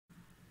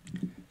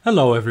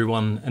Hello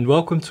everyone and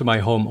welcome to my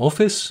home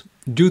office.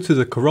 Due to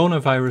the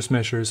coronavirus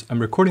measures,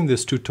 I'm recording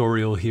this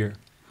tutorial here.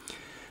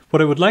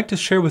 What I would like to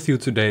share with you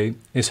today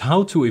is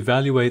how to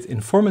evaluate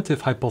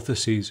informative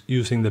hypotheses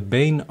using the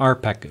Bain R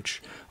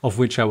package, of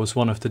which I was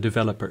one of the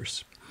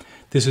developers.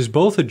 This is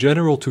both a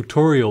general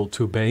tutorial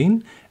to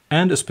Bain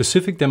and a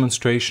specific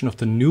demonstration of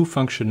the new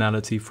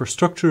functionality for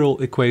structural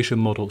equation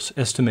models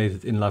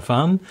estimated in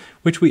Lavaan,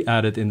 which we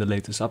added in the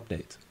latest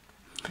update.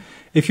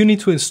 If you need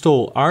to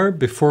install R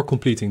before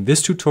completing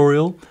this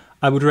tutorial,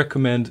 I would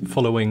recommend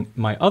following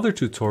my other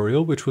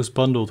tutorial, which was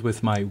bundled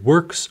with my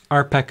Works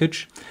R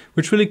package,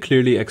 which really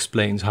clearly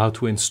explains how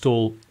to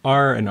install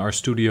R and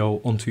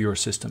RStudio onto your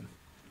system.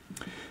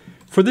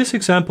 For this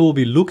example, we'll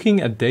be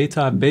looking at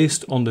data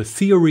based on the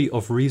theory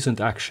of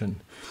recent action.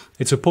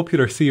 It's a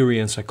popular theory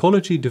in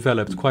psychology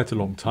developed quite a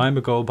long time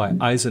ago by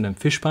Eisen and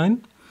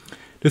Fishbein.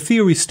 The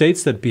theory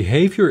states that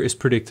behavior is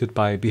predicted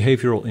by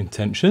behavioral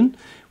intention,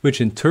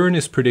 which in turn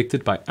is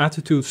predicted by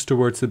attitudes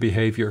towards the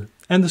behavior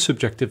and the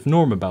subjective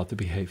norm about the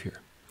behavior.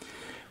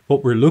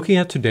 What we're looking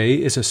at today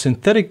is a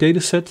synthetic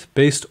dataset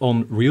based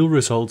on real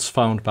results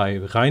found by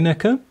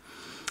Reinecke,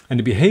 and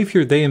the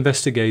behavior they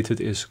investigated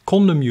is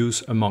condom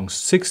use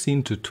amongst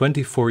 16 to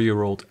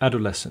 24-year-old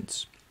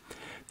adolescents.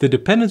 The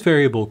dependent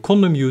variable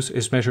condom use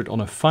is measured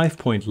on a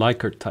 5-point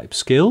Likert type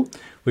scale,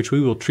 which we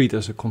will treat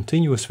as a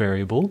continuous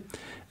variable,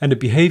 and the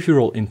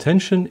behavioral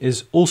intention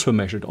is also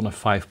measured on a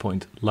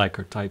 5-point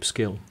Likert type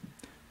scale,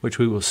 which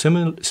we will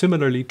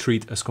similarly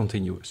treat as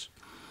continuous.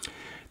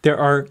 There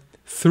are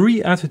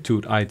 3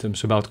 attitude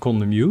items about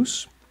condom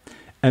use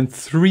and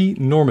 3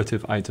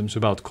 normative items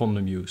about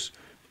condom use.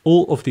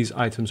 All of these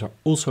items are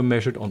also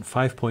measured on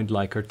 5-point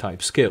Likert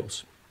type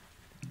scales.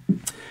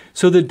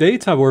 So the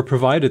data were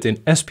provided in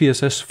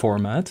SPSS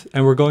format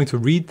and we're going to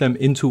read them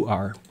into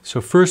R. So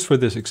first for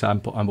this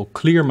example, I will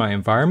clear my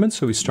environment.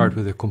 So we start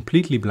with a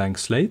completely blank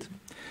slate.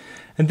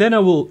 And then I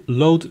will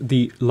load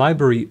the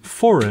library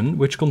foreign,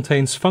 which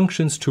contains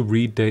functions to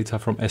read data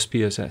from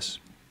SPSS.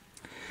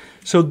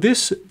 So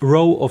this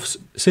row of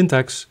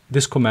syntax,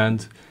 this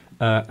command,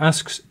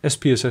 asks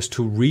SPSS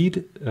to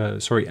read,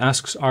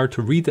 asks R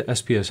to read the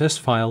SPSS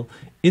file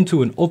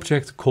into an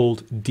object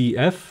called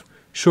df,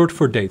 short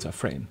for data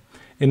frame.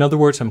 In other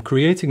words, I'm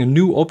creating a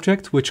new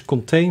object which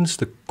contains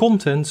the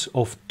contents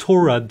of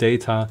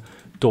toradata.sav,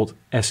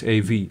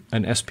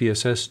 an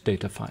SPSS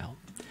data file.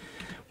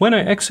 When I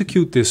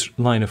execute this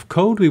line of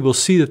code, we will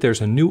see that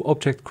there's a new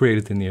object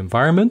created in the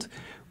environment,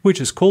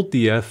 which is called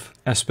df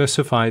as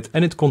specified,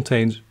 and it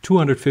contains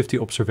 250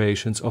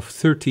 observations of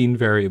 13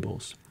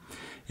 variables.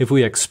 If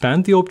we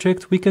expand the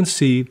object, we can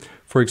see,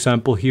 for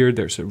example, here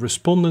there's a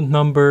respondent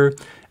number,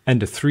 and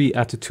the 3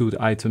 attitude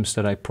items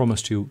that I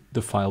promised you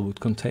the file would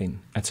contain,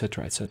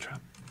 etc.,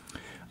 etc.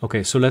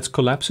 Okay, so let's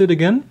collapse it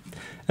again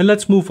and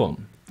let's move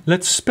on.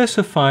 Let's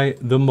specify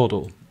the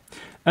model.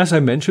 As I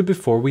mentioned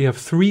before, we have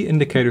 3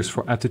 indicators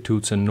for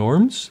attitudes and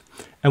norms,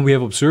 and we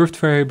have observed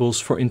variables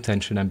for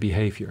intention and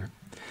behavior.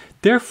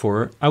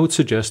 Therefore, I would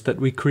suggest that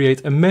we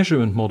create a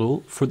measurement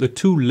model for the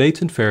 2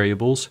 latent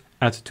variables,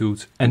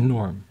 attitude and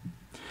norm.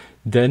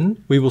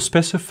 Then we will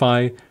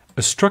specify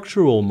a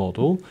structural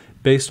model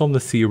based on the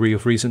theory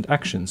of recent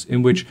actions,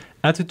 in which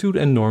attitude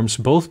and norms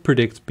both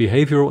predict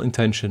behavioral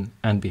intention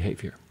and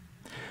behavior.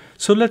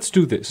 So let's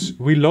do this.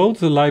 We load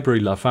the library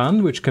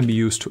Lavaan, which can be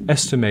used to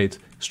estimate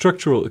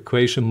structural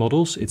equation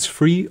models. It's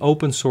free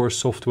open source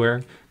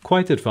software,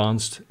 quite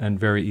advanced and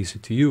very easy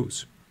to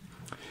use.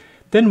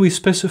 Then we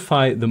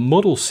specify the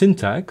model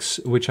syntax,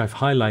 which I've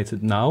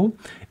highlighted now.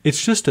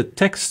 It's just a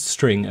text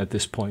string at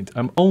this point.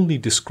 I'm only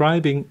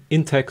describing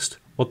in text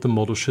what the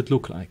model should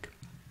look like.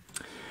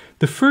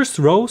 The first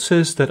row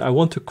says that I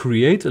want to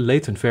create a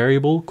latent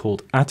variable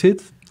called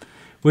attid,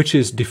 which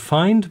is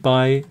defined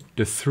by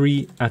the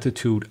 3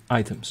 attitude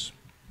items.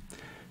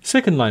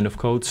 Second line of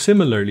code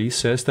similarly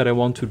says that I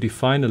want to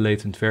define a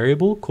latent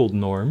variable called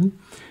norm,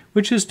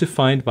 which is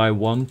defined by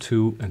 1,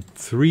 2, and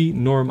 3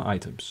 norm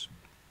items.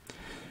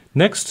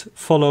 Next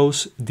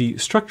follows the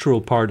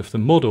structural part of the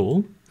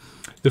model.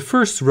 The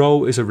first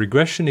row is a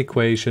regression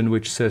equation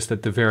which says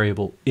that the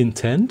variable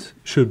intent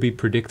should be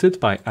predicted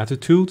by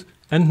attitude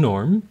and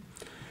norm.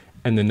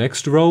 And the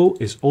next row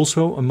is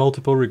also a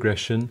multiple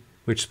regression,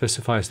 which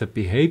specifies that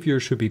behavior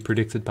should be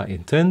predicted by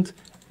intent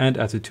and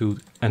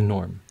attitude and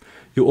norm.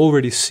 You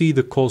already see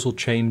the causal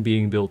chain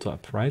being built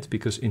up, right?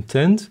 Because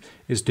intent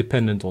is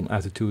dependent on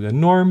attitude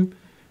and norm,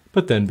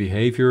 but then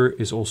behavior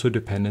is also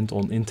dependent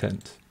on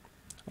intent.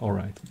 All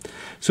right.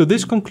 So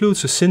this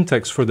concludes the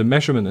syntax for the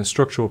measurement and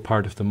structural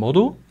part of the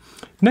model.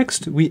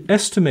 Next, we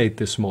estimate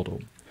this model.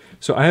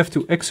 So I have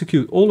to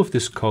execute all of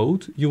this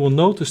code. You will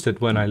notice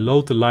that when I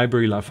load the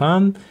library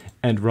Lavaan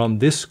and run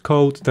this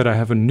code, that I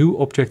have a new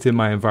object in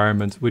my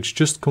environment which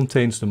just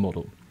contains the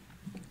model.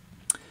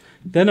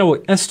 Then I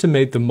will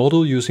estimate the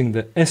model using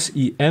the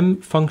SEM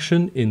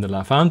function in the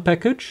Lavaan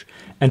package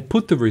and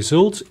put the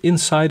results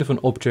inside of an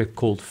object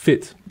called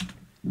fit.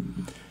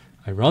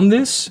 I run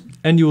this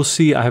and you will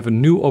see I have a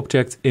new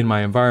object in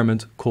my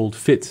environment called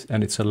fit,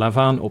 and it's a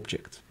Lavaan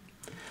object.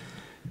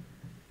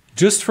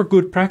 Just for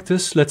good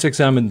practice, let's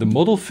examine the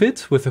model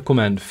fit with the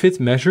command fit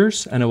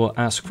measures, and I will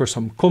ask for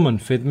some common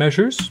fit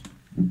measures.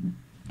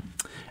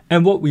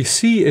 And what we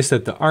see is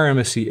that the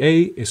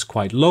RMSEA is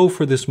quite low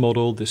for this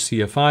model, the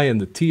CFI and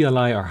the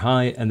TLI are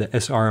high, and the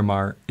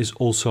SRMR is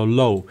also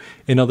low.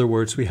 In other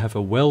words, we have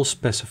a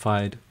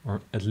well-specified,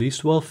 or at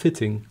least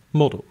well-fitting,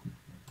 model.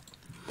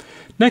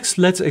 Next,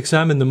 let's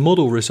examine the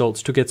model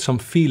results to get some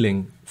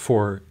feeling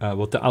for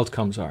what the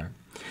outcomes are.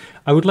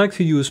 I would like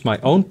to use my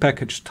own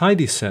package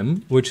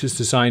TidySem, which is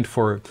designed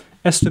for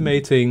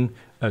estimating,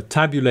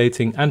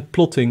 tabulating and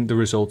plotting the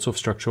results of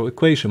structural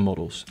equation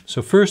models.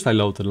 So first I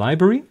load the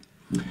library.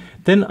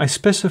 Then I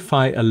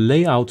specify a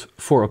layout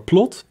for a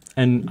plot,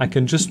 and I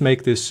can just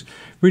make this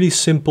really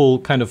simple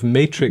kind of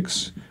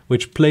matrix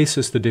which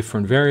places the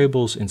different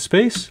variables in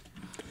space.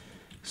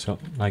 So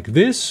like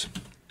this.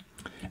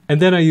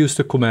 And then I use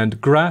the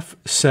command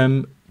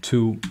graphsem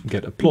to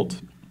get a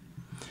plot.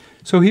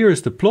 So here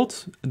is the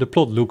plot. The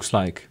plot looks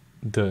like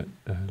the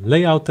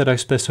layout that I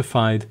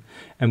specified.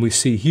 And we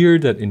see here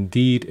that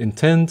indeed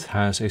intent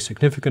has a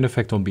significant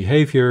effect on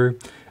behavior.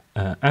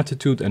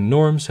 Attitude and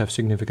norms have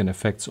significant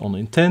effects on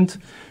intent.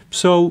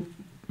 So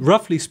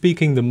roughly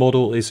speaking, the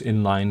model is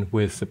in line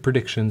with the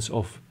predictions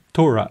of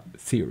Torah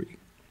theory.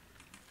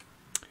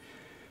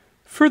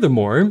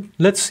 Furthermore,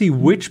 let's see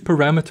which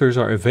parameters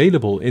are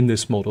available in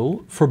this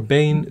model for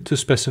Bain to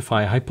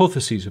specify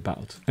hypotheses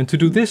about. And to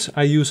do this,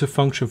 I use a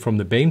function from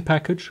the Bain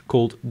package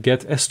called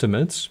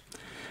getEstimates.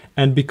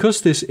 And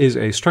because this is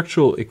a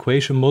structural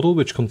equation model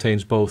which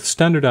contains both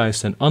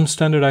standardized and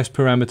unstandardized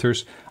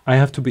parameters, I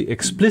have to be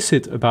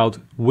explicit about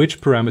which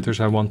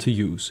parameters I want to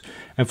use.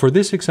 And for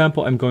this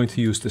example, I'm going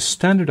to use the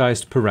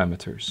standardized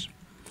parameters.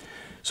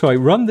 So I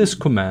run this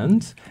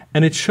command,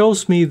 and it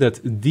shows me that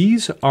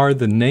these are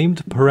the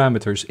named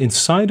parameters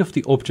inside of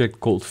the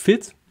object called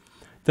fit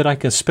that I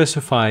can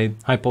specify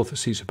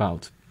hypotheses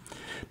about.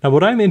 Now,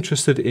 what I'm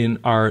interested in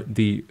are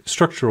the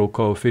structural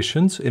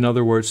coefficients, in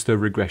other words, the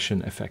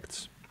regression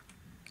effects.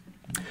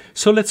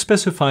 So let's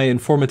specify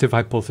informative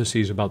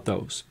hypotheses about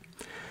those.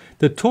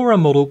 The Torah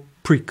model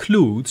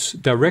precludes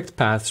direct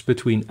paths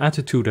between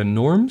attitude and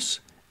norms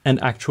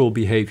and actual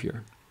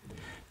behavior.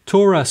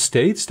 Torah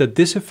states that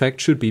this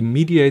effect should be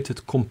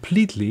mediated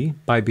completely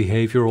by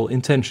behavioral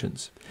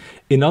intentions.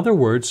 In other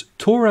words,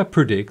 Torah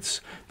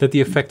predicts that the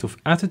effect of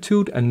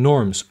attitude and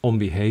norms on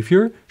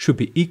behavior should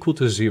be equal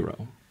to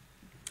 0.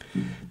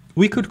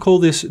 We could call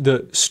this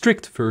the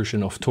strict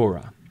version of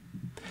Torah.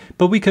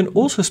 But we can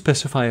also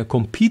specify a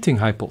competing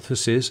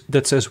hypothesis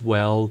that says,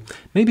 well,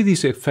 maybe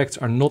these effects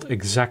are not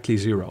exactly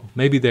 0.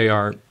 Maybe they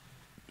are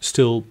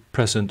still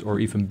present or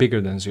even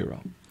bigger than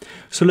 0.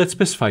 So let's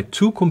specify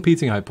two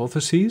competing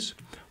hypotheses,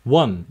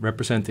 one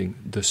representing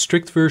the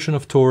strict version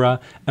of Torah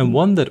and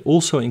one that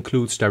also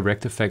includes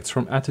direct effects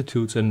from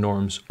attitudes and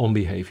norms on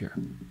behavior.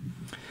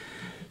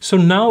 So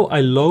now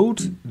I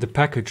load the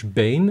package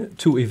Bain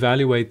to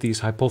evaluate these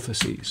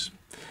hypotheses.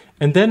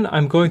 And then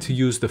I'm going to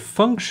use the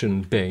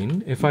function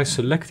Bain. If I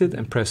select it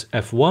and press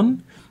F1,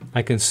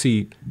 I can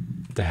see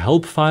the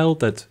help file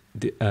that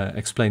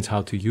explains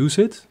how to use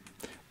it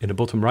in the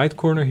bottom right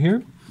corner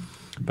here.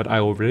 But I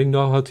already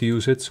know how to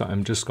use it, so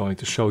I'm just going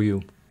to show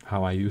you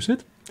how I use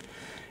it.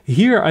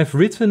 Here I've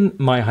written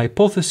my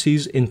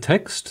hypotheses in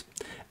text,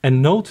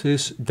 and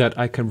notice that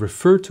I can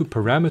refer to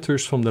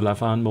parameters from the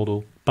Lavan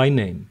model by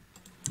name.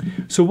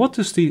 So what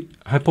does the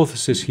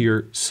hypothesis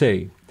here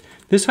say?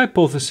 This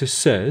hypothesis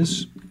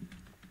says,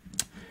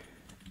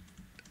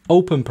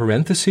 open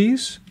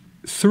parentheses,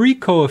 3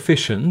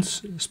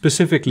 coefficients,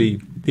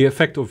 specifically the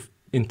effect of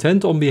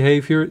intent on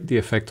behavior, the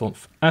effect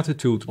of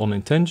attitude on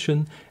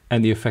intention,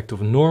 and the effect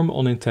of norm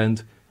on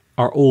intent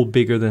are all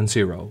bigger than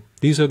 0.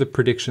 These are the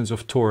predictions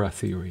of Torah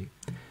theory.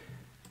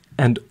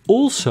 And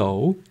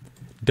also,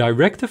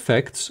 direct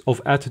effects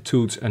of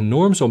attitudes and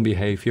norms on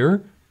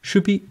behavior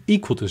should be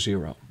equal to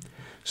 0.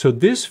 So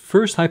this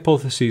first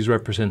hypothesis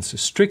represents a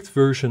strict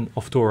version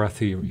of Torah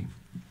theory.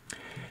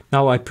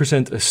 Now I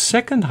present a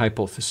second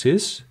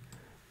hypothesis,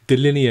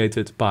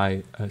 delineated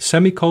by a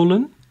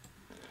semicolon,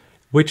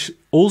 which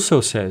also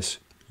says,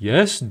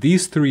 yes,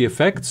 these 3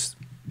 effects,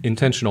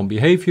 intention on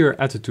behavior,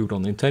 attitude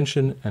on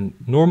intention, and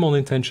norm on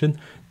intention,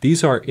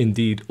 these are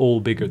indeed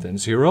all bigger than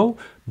 0,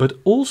 but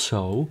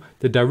also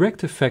the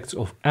direct effects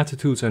of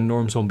attitudes and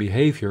norms on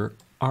behavior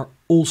are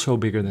also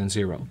bigger than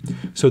 0.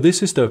 So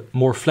this is the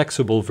more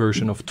flexible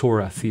version of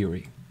Torah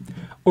theory.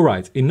 All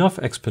right, enough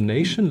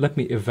explanation. Let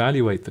me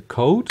evaluate the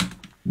code.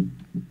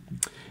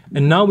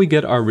 And now we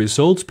get our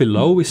results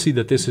below. We see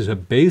that this is a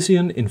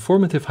Bayesian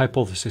informative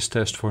hypothesis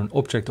test for an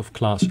object of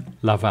class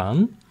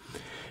Lavan.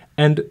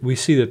 And we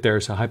see that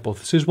there's a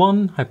hypothesis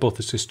 1,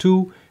 hypothesis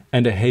 2,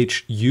 and a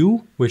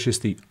HU, which is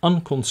the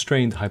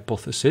unconstrained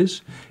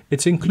hypothesis.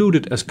 It's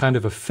included as kind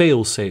of a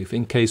fail-safe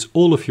in case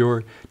all of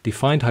your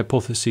defined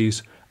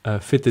hypotheses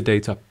fit the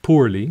data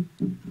poorly.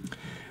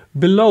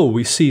 Below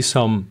we see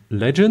some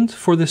legend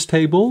for this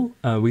table.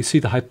 We see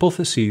the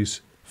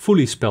hypotheses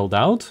fully spelled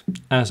out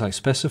as I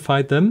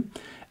specified them.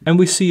 And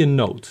we see a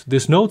note.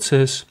 This note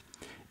says,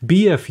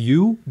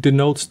 BFU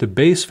denotes the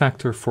Bayes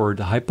factor for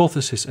the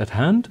hypothesis at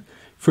hand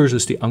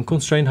versus the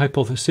unconstrained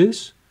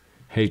hypothesis,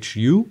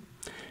 HU,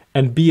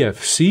 and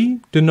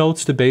BFC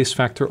denotes the Bayes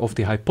factor of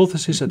the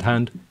hypothesis at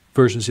hand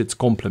versus its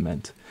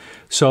complement.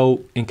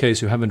 So, in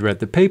case you haven't read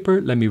the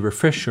paper, let me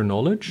refresh your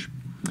knowledge.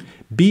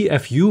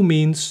 BFU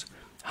means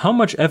how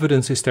much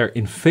evidence is there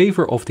in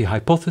favor of the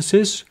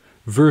hypothesis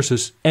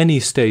versus any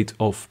state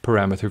of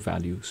parameter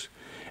values.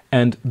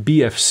 And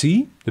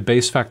BFC, the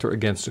Bayes factor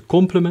against the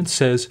complement,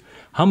 says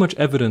how much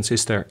evidence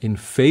is there in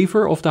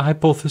favor of the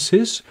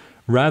hypothesis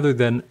rather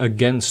than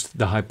against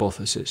the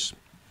hypothesis.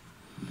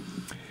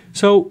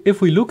 So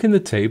if we look in the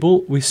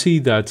table, we see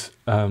that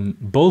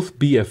both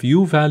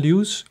BFU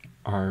values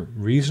are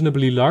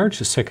reasonably large,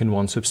 the second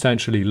one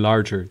substantially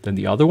larger than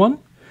the other one.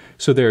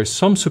 So there is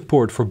some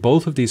support for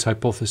both of these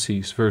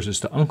hypotheses versus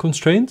the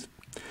unconstrained.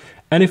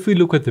 And if we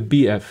look at the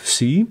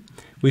BFC,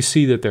 we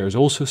see that there is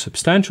also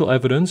substantial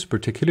evidence,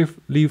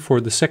 particularly for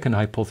the second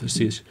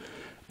hypothesis,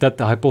 that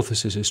the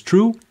hypothesis is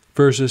true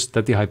versus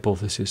that the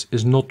hypothesis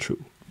is not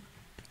true.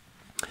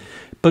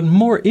 But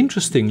more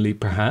interestingly,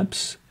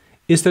 perhaps,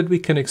 is that we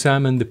can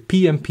examine the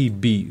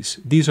PMPBs.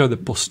 These are the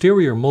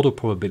posterior model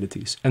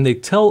probabilities, and they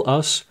tell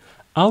us,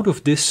 out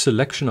of this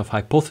selection of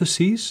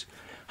hypotheses,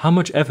 how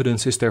much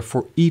evidence is there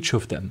for each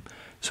of them.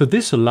 So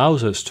this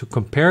allows us to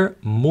compare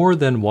more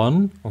than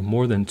one or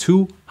more than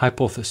two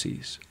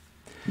hypotheses.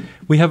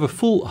 We have a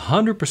full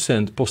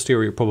 100%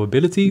 posterior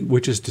probability,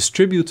 which is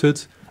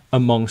distributed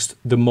amongst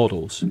the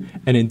models.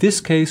 And in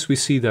this case, we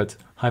see that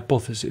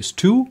hypothesis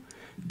 2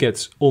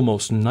 gets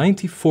almost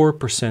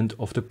 94%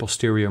 of the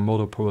posterior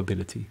model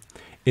probability.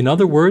 In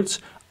other words,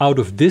 out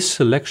of this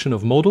selection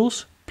of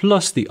models,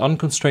 plus the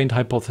unconstrained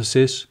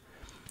hypothesis,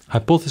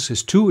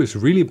 hypothesis 2 is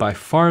really by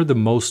far the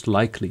most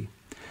likely.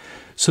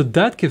 So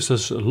that gives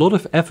us a lot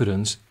of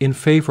evidence in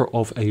favor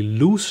of a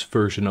loose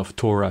version of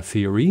Torah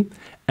theory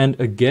and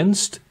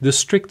against the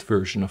strict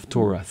version of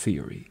Torah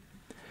theory.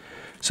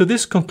 So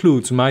this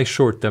concludes my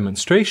short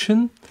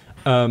demonstration.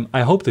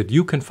 I hope that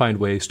you can find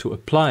ways to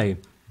apply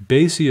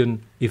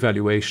Bayesian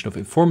evaluation of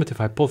informative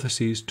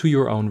hypotheses to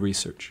your own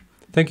research.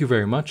 Thank you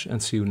very much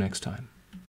and see you next time.